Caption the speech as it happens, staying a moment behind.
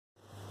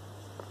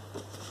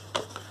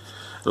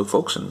Hello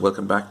folks, and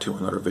welcome back to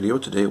another video.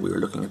 Today we are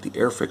looking at the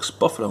Airfix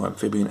Buffalo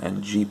Amphibian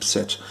and Jeep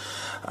set.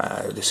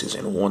 This is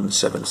in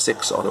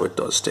 176, although it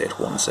does state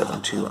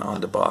 172 on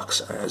the box,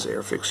 as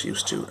Airfix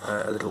used to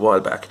a little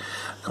while back.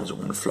 It comes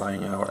with one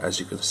flying hour, as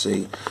you can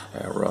see,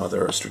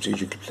 rather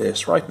strategically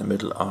placed right in the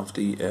middle of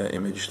the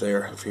image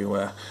there. If you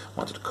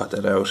wanted to cut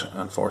that out,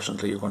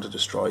 unfortunately you're going to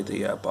destroy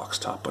the box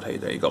top, but hey,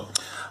 there you go.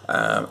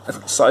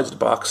 The sides of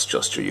the box,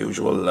 just your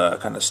usual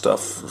kind of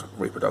stuff,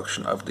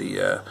 reproduction of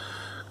the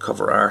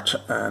cover art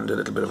and a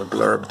little bit of a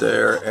blurb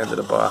there, end of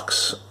the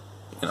box,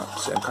 you know,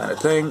 same kind of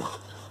thing,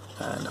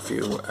 and a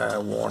few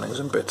warnings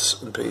and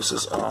bits and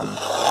pieces on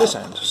this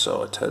end.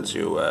 So it tells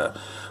you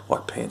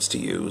what paints to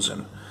use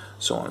and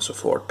so on and so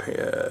forth,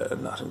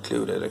 not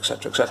included,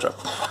 etc, etc.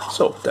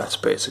 So that's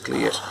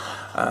basically it.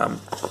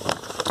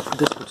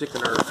 This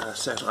particular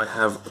set I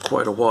have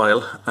quite a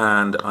while,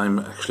 and I'm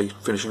actually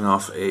finishing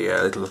off a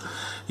little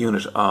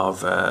unit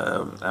of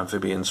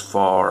amphibians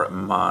for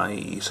my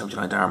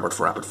 79th Armoured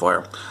for rapid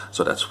fire,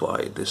 so that's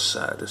why this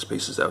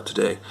piece is out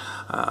today.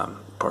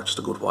 Purchased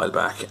a good while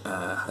back,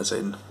 as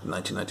in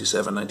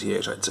 1997,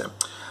 98 I'd say.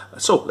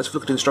 So let's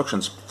look at the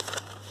instructions.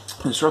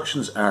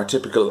 Instructions are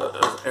typical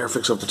of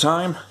Airfix of the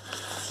time,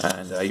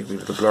 and you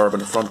read the blurb in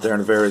the front there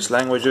in various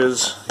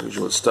languages,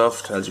 usual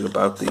stuff, tells you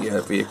about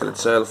the vehicle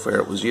itself, where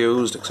it was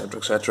used, etc,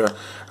 etc,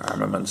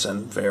 armaments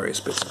and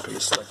various bits and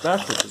pieces like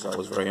that, which is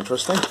always very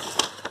interesting.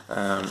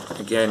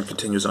 Again,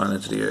 continues on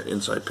into the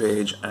inside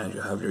page, and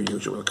you have your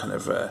usual kind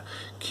of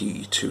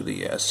key to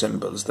the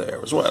symbols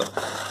there as well,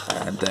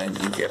 and then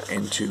you get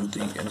into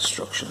the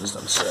instructions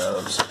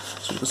themselves.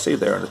 So you can see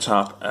there on the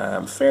top,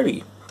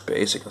 fairly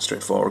basic and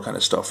straightforward kind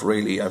of stuff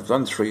really. I've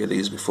done 3 of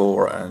these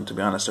before, and to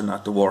be honest, they're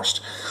not the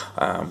worst.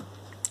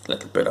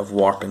 Little bit of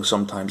warping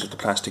sometimes if the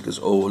plastic is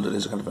old. It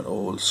is kind of an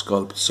old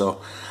sculpt,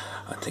 so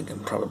I'm thinking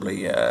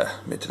probably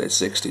mid to late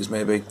 60s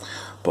maybe,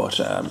 but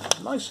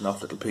nice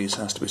enough little piece,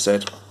 has to be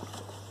said.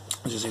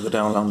 As you go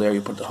down along there, you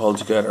put the hull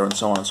together and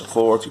so on and so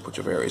forth. You put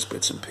your various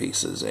bits and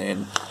pieces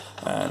in,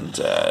 and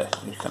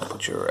you kind of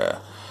put your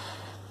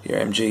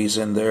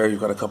MGs in there. You've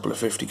got a couple of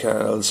 50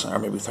 cals or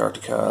maybe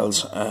 30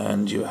 cals,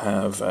 and you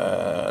have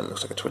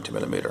looks like a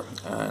 20mm,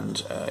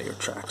 and your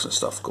tracks and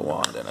stuff go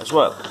on then as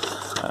well.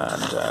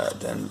 And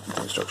then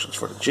the instructions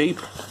for the Jeep,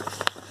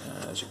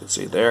 as you can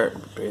see there,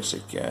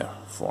 basic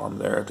form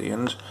there at the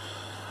end,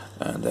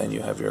 and then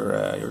you have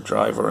your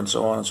driver and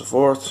so on and so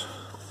forth,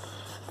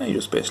 and you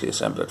just basically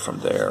assemble it from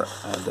there,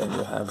 and then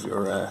you have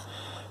your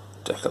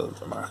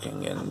decal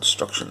marking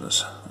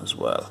instructions as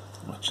well,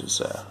 which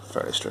is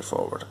fairly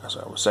straightforward, as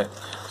I always say.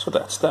 So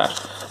that's that.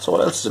 So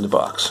what else is in the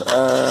box?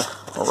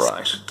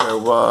 Alright, there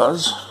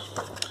was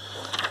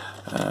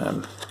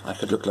I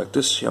could look like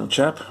this young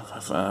chap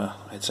if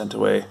I'd sent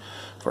away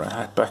for a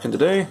hat back in the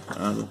day.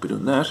 I won't be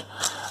doing that.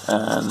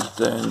 And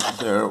then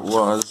there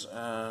was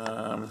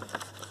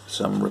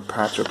some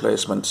parts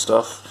replacement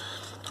stuff,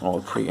 all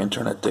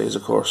pre-internet days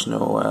of course,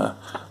 no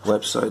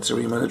websites or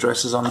email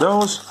addresses on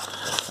those.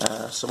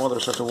 Some other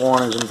sort of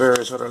warnings in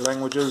various other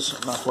languages,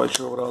 not quite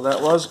sure what all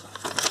that was,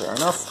 fair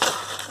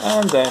enough.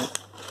 And then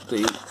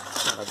the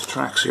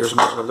tracks here, so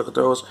might as well look at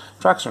those.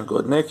 Tracks are in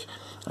good nick.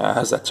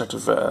 Has that sort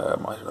of, I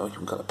don't know, you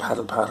can call it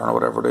paddle pattern or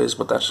whatever it is,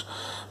 but that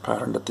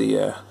pattern that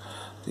the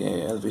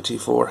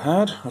LVT4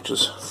 had, which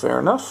is fair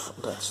enough.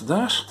 That's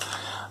that.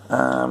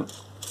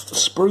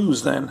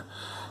 Sprues then.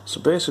 So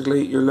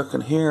basically you're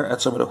looking here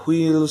at some of the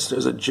wheels.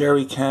 There's a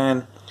jerry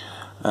can,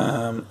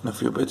 and a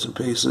few bits and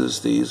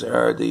pieces. These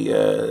are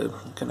the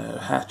kind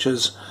of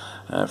hatches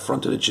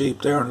front of the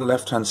Jeep there on the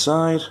left hand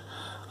side.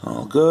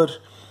 All good.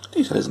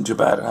 Detail isn't too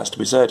bad, it has to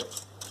be said,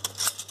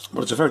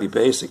 but it's a fairly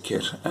basic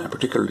kit,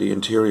 particularly the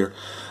interior.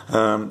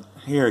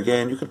 Here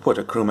again, you could put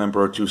a crew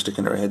member or 2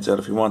 sticking their heads out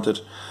if you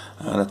wanted.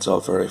 That's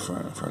all fairly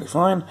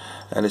fine.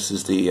 And this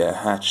is the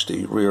hatch,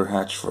 the rear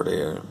hatch for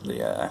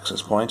the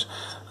access point.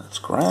 That's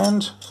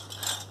grand.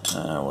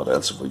 What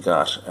else have we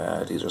got?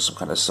 These are some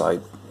kind of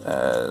side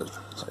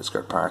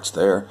skirt parts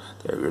there.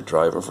 There, your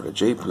driver for the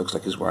Jeep. Looks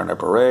like he's wearing a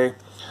beret.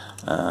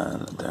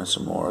 And there's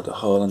some more of the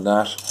hull and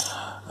that.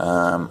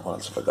 What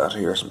else have I got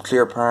here? Some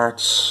clear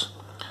parts.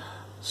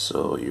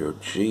 So your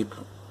Jeep,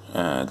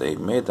 they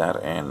made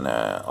that in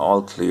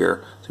all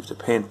clear, so you have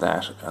to paint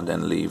that and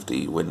then leave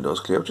the windows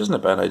clear, which isn't a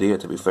bad idea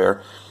to be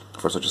fair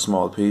for such a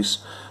small piece.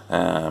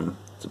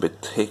 It's a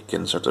bit thick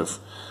and sort of,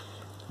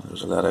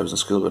 there's a lad I was in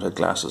school with had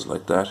glasses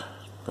like that,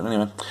 but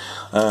anyway.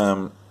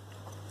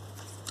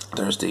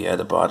 There's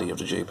the body of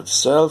the Jeep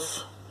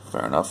itself,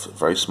 fair enough,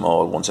 very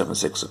small,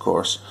 176 of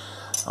course,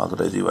 although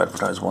they do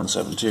advertise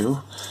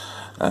 172.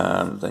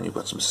 Then you've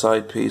got some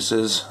side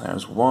pieces.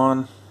 There's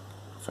one.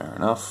 Fair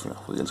enough,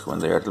 wheels go in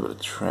there, a little bit of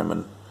trim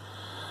and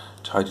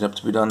tidying up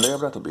to be done there,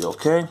 but that'll be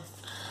okay.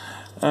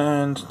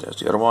 And there's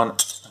the other one,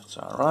 that's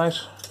alright.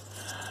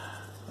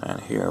 And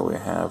here we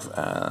have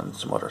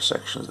some other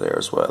sections there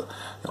as well.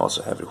 You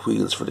also have your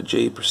wheels for the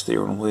Jeep, your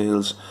steering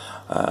wheels,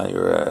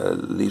 your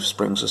leaf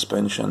spring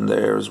suspension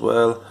there as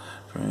well,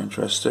 very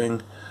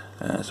interesting.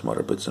 Some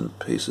other bits and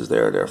pieces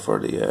there for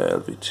the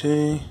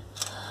LVT.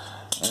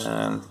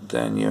 and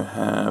then you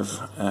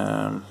have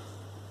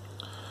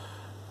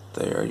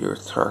they are your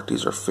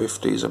 30s or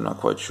 50s. I'm not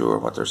quite sure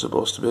what they're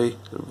supposed to be.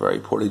 They're very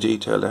poorly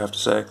detailed, I have to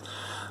say.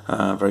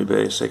 Very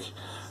basic,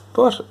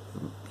 but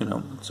you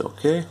know, it's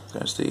okay.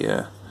 There's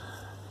the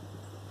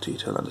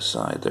detail on the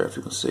side there, if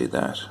you can see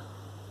that.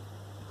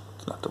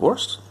 It's not the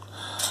worst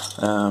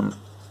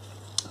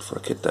for a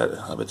kit that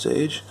of its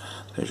age.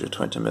 There's your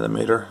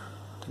 20mm,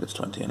 I think it's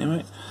 20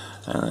 anyway,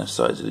 and the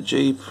sides of the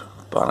Jeep,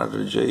 bonnet of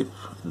the Jeep,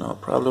 no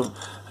problem,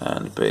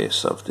 and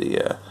base of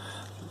the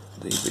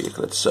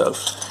vehicle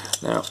itself.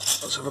 Now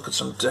let's have a look at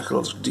some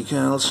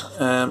decals.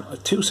 I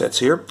have two sets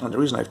here, and the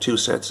reason I have two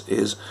sets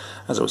is,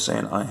 as I was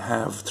saying, I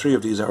have 3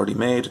 of these already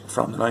made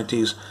from the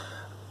 90s,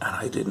 and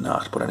I did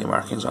not put any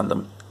markings on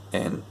them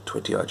in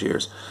 20 odd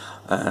years.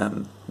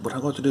 But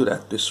I'm going to do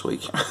that this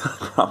week, I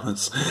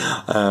promise.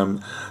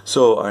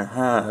 So I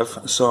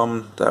have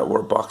some that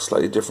were boxed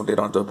slightly differently. I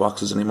don't have the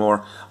boxes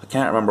anymore. I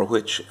can't remember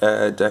which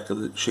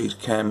decal sheet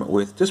came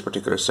with this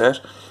particular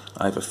set.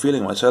 I have a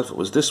feeling myself it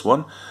was this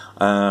one.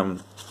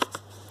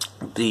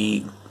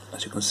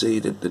 As you can see,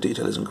 the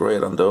detail isn't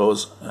great on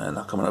those,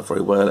 not coming out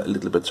very well. A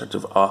little bit sort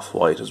of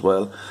off-white as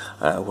well,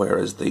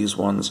 whereas these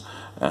ones,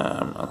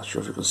 I'm not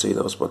sure if you can see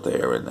those, but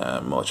they are in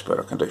much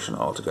better condition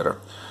altogether.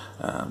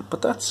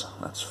 But that's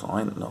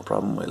fine, no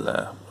problem.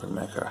 We'll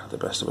make the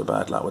best of a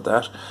bad lot with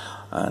that,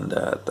 and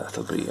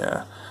that'll be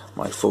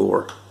my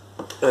 4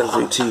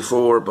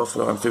 LVT4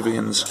 Buffalo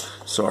Amphibians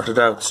sorted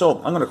out.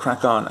 So I'm going to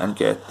crack on and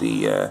get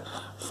the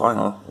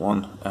final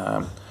one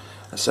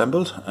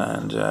assembled,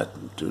 and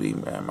do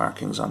the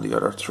markings on the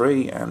other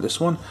 3 and this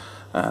one,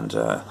 and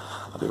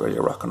I'll be ready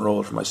to rock and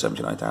roll for my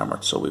 79th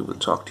Armoured. So we will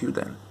talk to you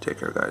then. Take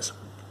care, guys.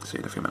 See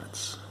you in a few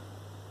minutes.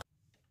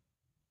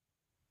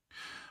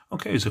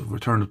 Okay, so we've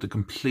returned with the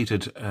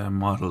completed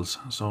models.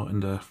 So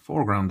in the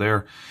foreground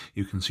there,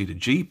 you can see the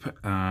Jeep.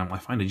 I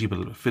find the Jeep a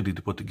little bit fiddly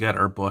to put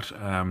together, but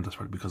that's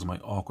probably because of my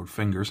awkward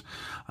fingers.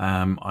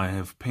 I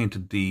have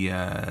painted the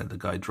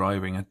guy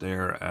driving it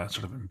there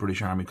sort of in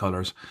British Army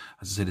colours.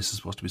 As I say, this is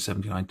supposed to be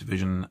 79th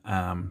Division.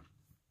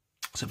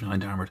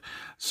 79th Armoured,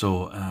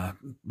 so it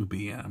would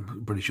be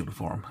British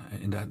uniform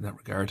in that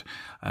regard.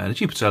 The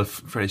Jeep itself,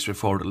 fairly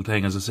straightforward little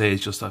thing. As I say,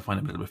 it's just I find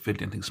it a little bit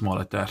fiddly and things small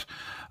like that,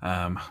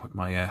 with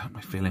my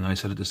failing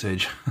eyesight at this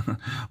age.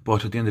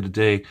 But at the end of the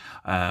day,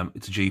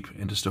 it's a Jeep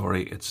in the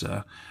story. It's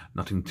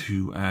nothing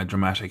too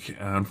dramatic.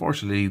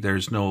 Unfortunately,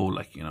 there's no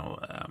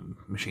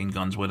machine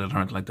guns with it or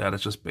anything like that.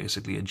 It's just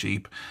basically a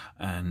Jeep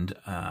and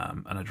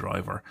a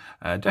driver.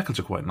 Decals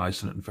are quite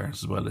nice in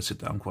fairness as well. They sit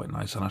down quite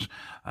nice on it,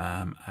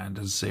 and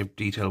as I say,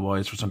 detail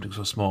wise for something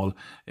so small,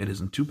 it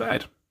isn't too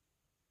bad.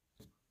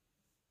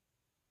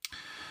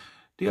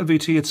 The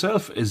LVT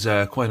itself is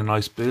quite a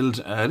nice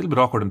build, a little bit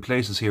awkward in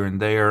places here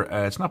and there.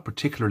 It's not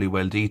particularly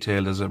well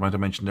detailed, as I might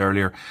have mentioned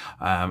earlier.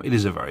 It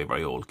is a very,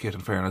 very old kit, in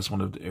fairness,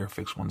 one of the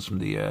Airfix ones from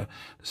the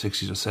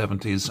 60s or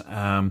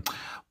 70s.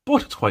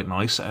 But it's quite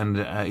nice, and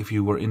if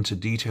you were into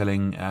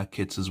detailing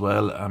kits as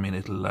well, I mean,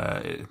 it's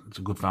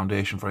a good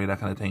foundation for you, that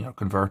kind of thing, or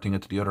converting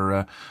it to the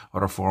other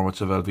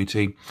formats of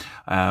LVT.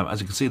 As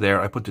you can see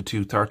there, I put the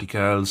 2 30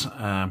 cals,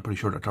 I'm pretty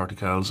sure they're 30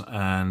 cals,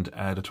 and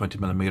the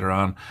 20mm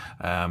on.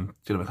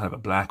 Did a kind of a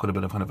black with a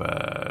bit of kind of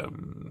a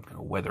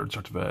weathered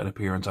sort of an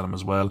appearance on them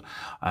as well.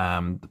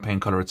 The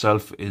paint colour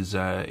itself is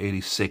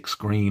 86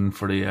 green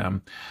for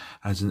the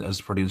as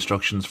per the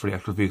instructions for the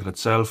actual vehicle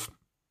itself.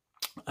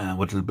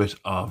 With a little bit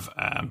of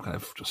kind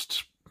of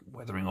just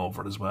weathering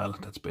over it as well.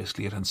 That's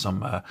basically it, and some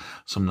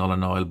Null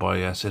and Oil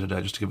by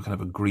Citadel, just to give it kind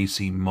of a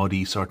greasy,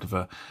 muddy sort of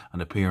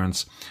an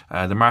appearance.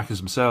 The markings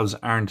themselves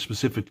aren't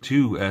specific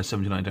to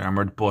 79th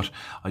Armoured, but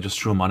I just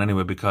threw them on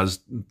anyway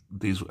because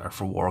these are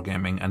for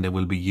wargaming and they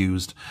will be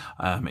used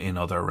in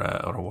other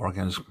war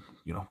games.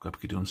 You know, I could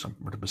be doing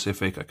something for the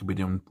Pacific, I could be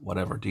doing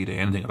whatever, D-Day,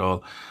 anything at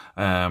all.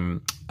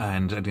 And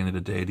at the end of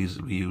the day, these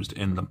will be used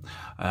in them.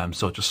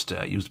 So just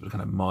used a bit of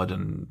kind of mud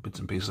and bits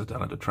and pieces like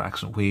that on the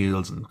tracks and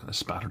wheels, and kind of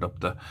spattered up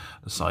the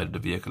side of the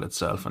vehicle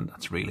itself, and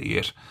that's really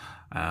it.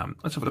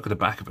 Let's have a look at the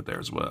back of it there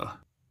as well.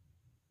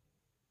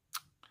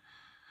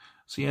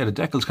 So yeah, the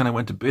decals kind of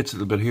went to bits a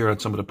little bit here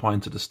at some of the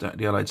points of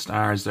the Allied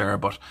stars there,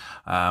 but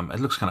it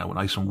looks kind of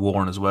nice and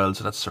worn as well,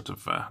 so that's sort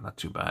of not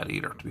too bad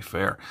either, to be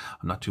fair.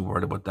 I'm not too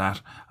worried about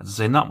that. As I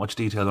say, not much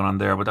detail on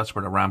there, but that's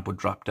where the ramp would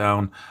drop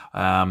down.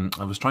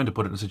 I was trying to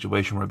put it in a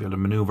situation where I'd be able to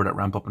manoeuvre that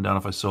ramp up and down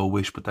if I so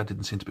wish, but that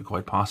didn't seem to be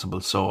quite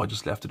possible, so I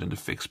just left it in the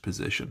fixed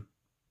position.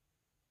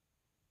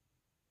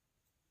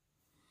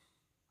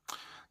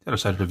 The other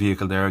side of the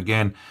vehicle there,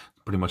 again,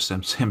 pretty much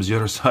same as the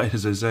other side,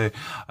 as I say.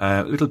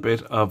 A little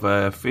bit of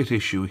a fit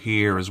issue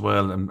here as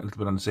well, and a little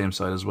bit on the same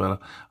side as well,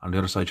 on the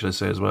other side, should I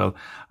say, as well.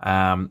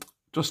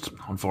 Just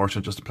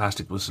unfortunate, just the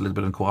plastic was a little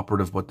bit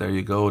uncooperative, but there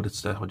you go.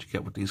 That's what you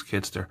get with these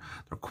kits. They're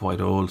quite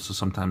old, so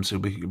sometimes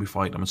you'll be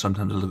fighting them, and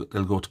sometimes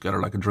they'll go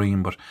together like a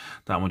dream, but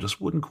that one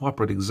just wouldn't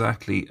cooperate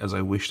exactly as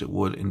I wished it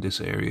would in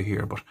this area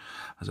here. But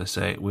as I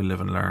say, we'll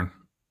live and learn.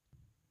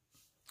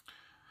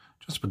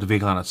 Just put the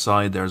vehicle on its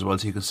side there as well,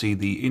 so you can see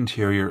the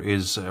interior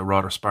is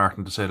rather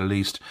Spartan to say the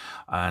least,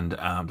 and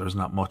there's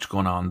not much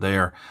going on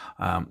there.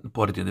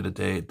 But at the end of the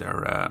day,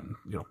 they're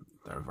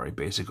they're a very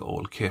basic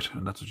old kit,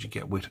 and that's what you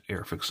get with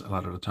Airfix a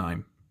lot of the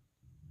time.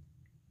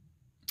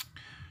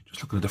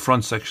 Just looking at the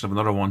front section of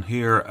another one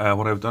here,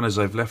 what I've done is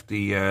I've left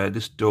the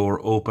this door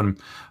open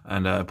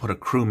and put a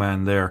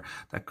crewman there.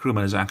 That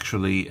crewman is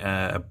actually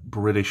a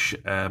British,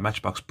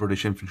 Matchbox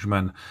British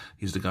infantryman.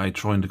 He's the guy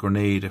throwing the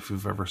grenade. If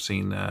you've ever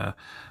seen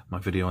my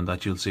video on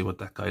that, you'll see what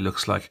that guy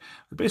looks like.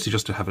 Basically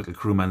just to have a little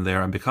crewman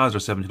there, and because they're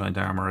 79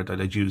 armour,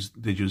 they'd use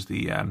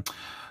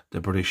the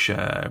British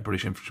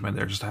infantrymen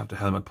there, just to have the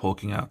helmet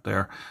poking out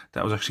there.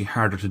 That was actually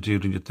harder to do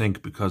than you'd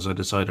think, because I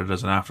decided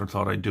as an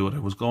afterthought I'd do it. I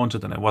was going to,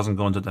 then I wasn't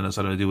going to, then I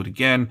decided I'd do it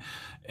again.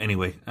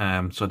 Anyway,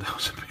 so that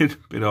was a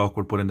bit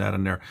awkward putting that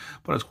in there,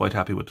 but I was quite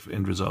happy with the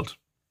end result.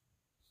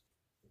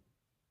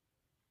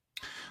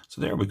 So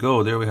there we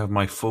go. There we have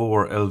my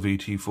 4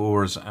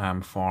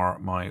 LVT4s for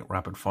my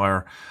rapid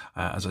fire.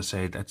 As I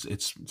say,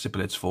 it's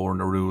stipulates 4 in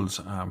the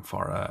rules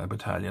for a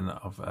battalion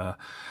of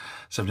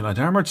 79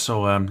 armoured.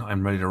 So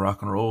I'm ready to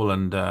rock and roll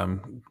and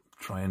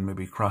try and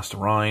maybe cross the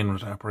Rhine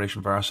with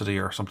Operation Varsity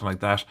or something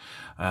like that.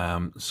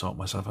 So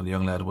myself and the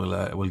young lad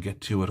will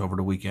get to it over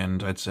the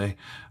weekend, I'd say,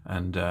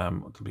 and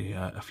there'll be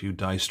a few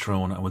dice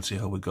thrown, and we'll see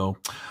how we go.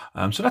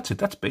 So that's it.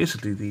 That's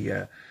basically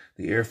the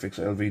Airfix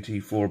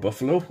LVT4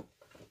 Buffalo.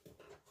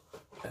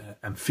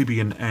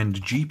 Amphibian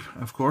and Jeep,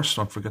 of course.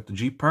 Don't forget the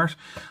Jeep part.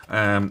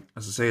 As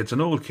I say, it's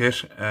an old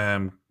kit.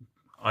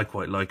 I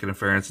quite like it, in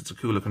fairness. It's a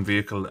cool looking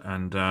vehicle,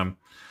 and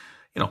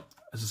you know,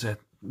 as I said,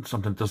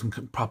 something that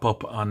doesn't pop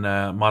up on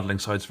modelling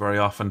sites very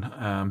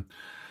often.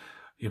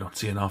 You don't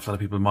see an awful lot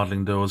of people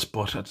modelling those,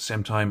 but at the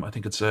same time, I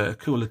think it's a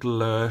cool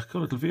little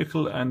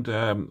vehicle. And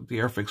the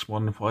Airfix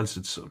one, whilst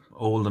it's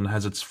old and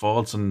has its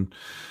faults, and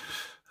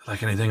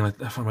like anything like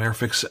that from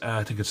Airfix,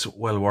 I think it's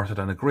well worth it,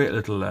 and a great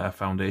little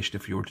foundation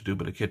if you were to do a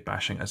bit of kit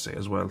bashing, I say,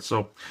 as well.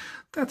 So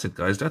that's it,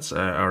 guys. That's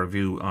our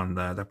review on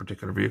that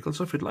particular vehicle.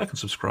 So if you'd like and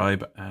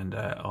subscribe and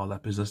all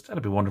that business,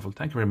 that'd be wonderful.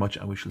 Thank you very much,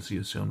 and we shall see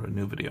you soon with a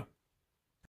new video.